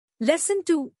Lesson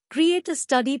 2. Create a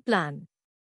study plan.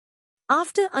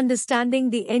 After understanding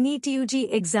the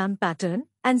NEET-UG exam pattern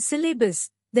and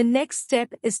syllabus, the next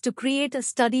step is to create a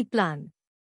study plan.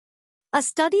 A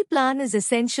study plan is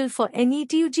essential for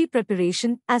NEET-UG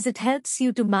preparation as it helps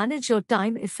you to manage your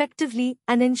time effectively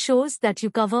and ensures that you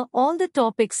cover all the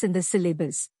topics in the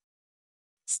syllabus.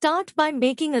 Start by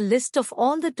making a list of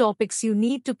all the topics you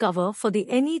need to cover for the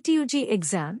NEET-UG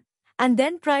exam, and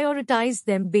then prioritize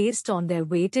them based on their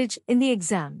weightage in the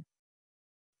exam.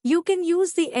 You can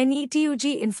use the NEET-UG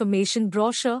information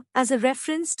brochure as a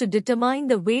reference to determine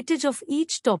the weightage of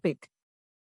each topic.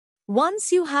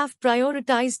 Once you have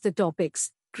prioritized the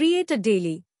topics, create a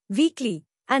daily, weekly,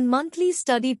 and monthly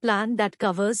study plan that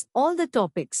covers all the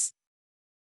topics.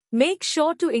 Make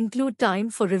sure to include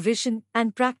time for revision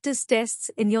and practice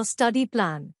tests in your study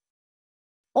plan.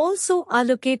 Also,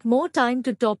 allocate more time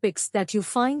to topics that you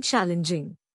find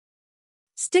challenging.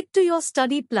 Stick to your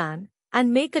study plan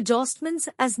and make adjustments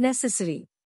as necessary.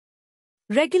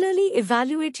 Regularly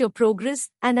evaluate your progress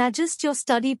and adjust your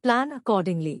study plan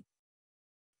accordingly.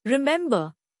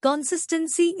 Remember,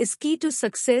 consistency is key to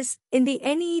success in the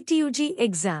NEET-UG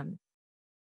exam.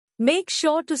 Make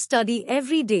sure to study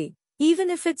every day, even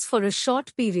if it's for a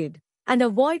short period, and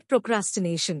avoid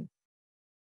procrastination.